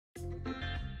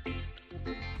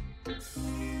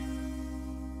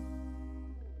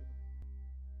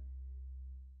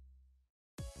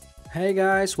Hey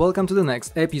guys, welcome to the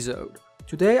next episode.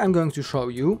 Today I'm going to show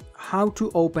you how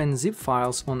to open zip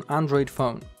files on Android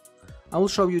phone. I will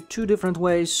show you two different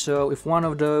ways, so if one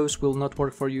of those will not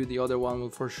work for you, the other one will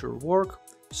for sure work.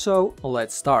 So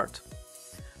let's start.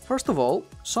 First of all,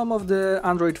 some of the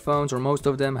Android phones, or most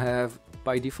of them, have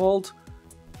by default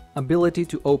ability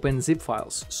to open zip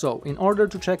files. So in order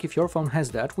to check if your phone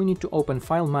has that, we need to open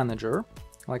File Manager,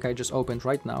 like I just opened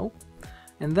right now.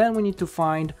 And then we need to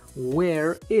find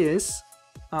where is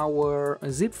our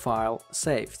zip file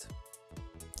saved.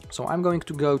 So I'm going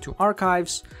to go to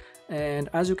Archives, and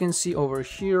as you can see over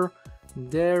here,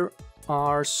 there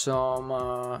are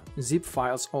some zip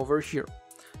files over here.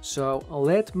 So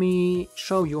let me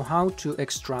show you how to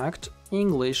extract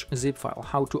English zip file,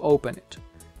 how to open it.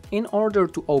 In order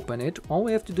to open it, all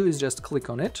we have to do is just click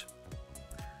on it.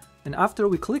 And after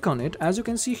we click on it, as you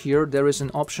can see here, there is an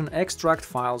option Extract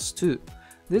Files To.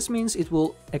 This means it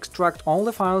will extract all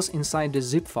the files inside the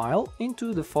zip file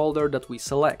into the folder that we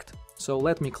select. So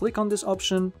let me click on this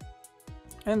option,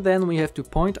 and then we have to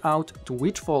point out to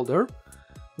which folder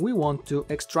we want to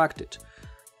extract it.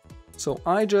 So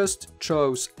I just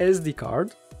chose SD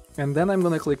card, and then I'm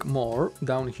going to click More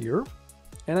down here,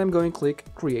 and I'm going to click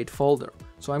Create Folder.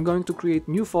 So I'm going to create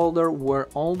new folder where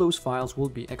all those files will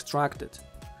be extracted.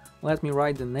 Let me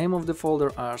write the name of the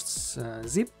folder as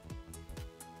zip.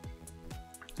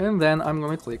 And then I'm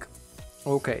going to click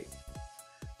OK.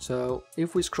 So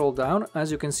if we scroll down,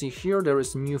 as you can see here, there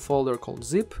is a new folder called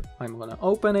zip. I'm going to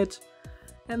open it.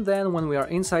 And then when we are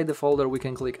inside the folder, we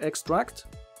can click Extract.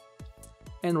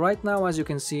 And right now, as you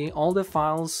can see, all the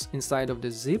files inside of the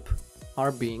zip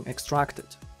are being extracted.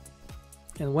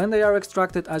 And when they are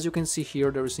extracted, as you can see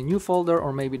here, there is a new folder,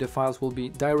 or maybe the files will be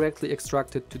directly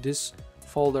extracted to this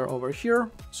folder over here.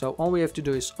 So all we have to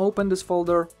do is open this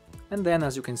folder. And then,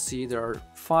 as you can see, there are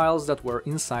files that were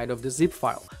inside of the zip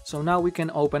file. So now we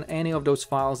can open any of those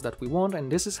files that we want,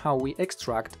 and this is how we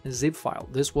extract a zip file.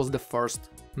 This was the first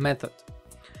method.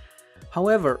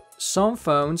 However, some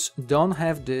phones don't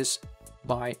have this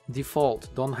by default,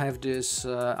 don't have this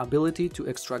ability to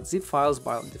extract zip files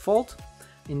by default.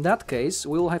 In that case,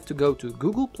 we will have to go to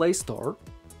Google Play Store,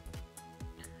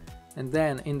 and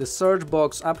then in the search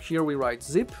box up here we write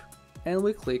zip and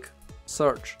we click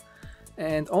search.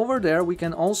 And over there we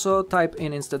can also type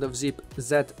in, instead of zip,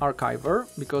 Z-Archiver,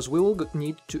 because we will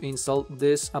need to install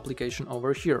this application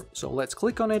over here. So let's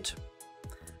click on it,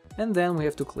 and then we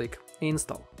have to click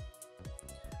install.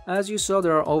 As you saw,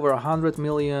 there are over 100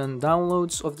 million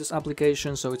downloads of this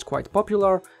application, so it's quite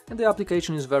popular, and the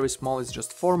application is very small, it's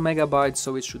just 4 megabytes,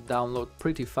 so it should download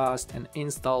pretty fast and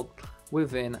install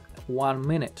within 1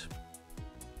 minute.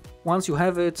 Once you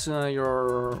have it,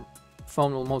 your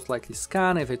phone will most likely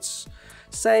scan if it's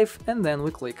safe, and then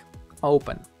we click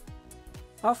open.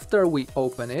 After we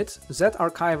open it,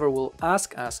 Z-Archiver will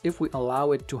ask us if we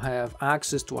allow it to have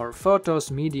access to our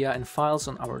photos, media and files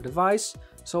on our device.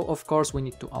 So of course we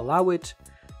need to allow it.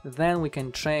 Then we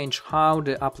can change how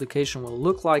the application will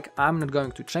look like. I'm not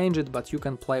going to change it, but you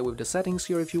can play with the settings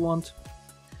here if you want.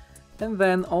 And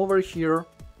then over here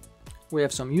we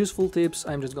have some useful tips.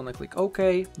 I'm just gonna click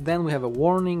OK. Then we have a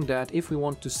warning that if we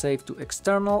want to save to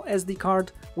external SD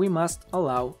card, we must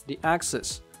allow the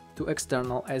access to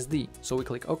external SD. So we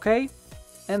click OK,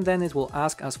 and then it will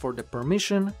ask us for the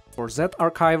permission for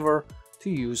Z-Archiver to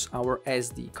use our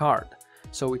SD card.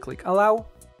 So we click allow,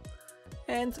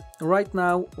 and right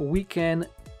now we can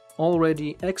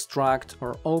already extract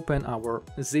or open our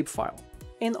zip file.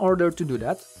 In order to do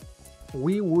that,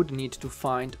 we would need to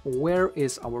find where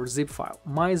is our zip file.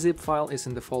 My zip file is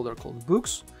in the folder called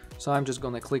books, so I'm just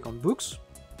gonna click on books,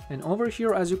 and over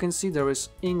here, as you can see, there is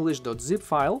english.zip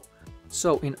file.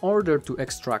 So in order to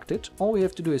extract it, all we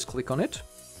have to do is click on it,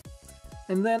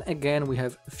 and then again we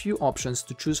have a few options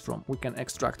to choose from. We can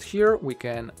extract here, we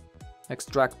can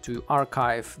extract to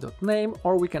archive.name,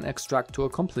 or we can extract to a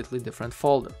completely different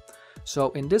folder.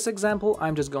 So in this example,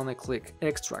 I'm just gonna click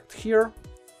extract here,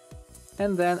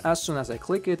 and then as soon as I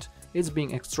click it, it's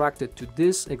being extracted to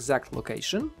this exact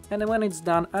location. And when it's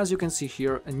done, as you can see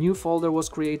here, a new folder was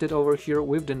created over here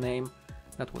with the name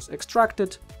that was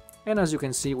extracted. And as you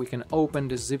can see, we can open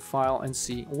this zip file and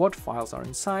see what files are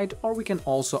inside, or we can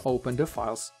also open the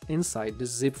files inside the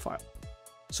zip file.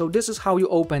 So this is how you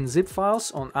open zip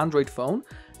files on Android phone,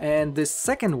 and this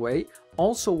second way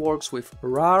also works with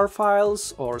RAR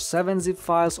files or 7-zip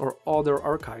files or other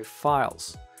archive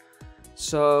files.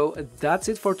 So that's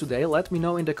it for today. Let me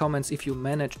know in the comments if you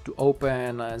managed to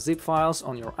open zip files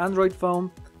on your Android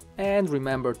phone, and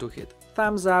remember to hit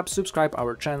thumbs up, subscribe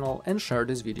our channel and share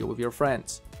this video with your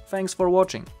friends. Thanks for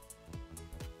watching.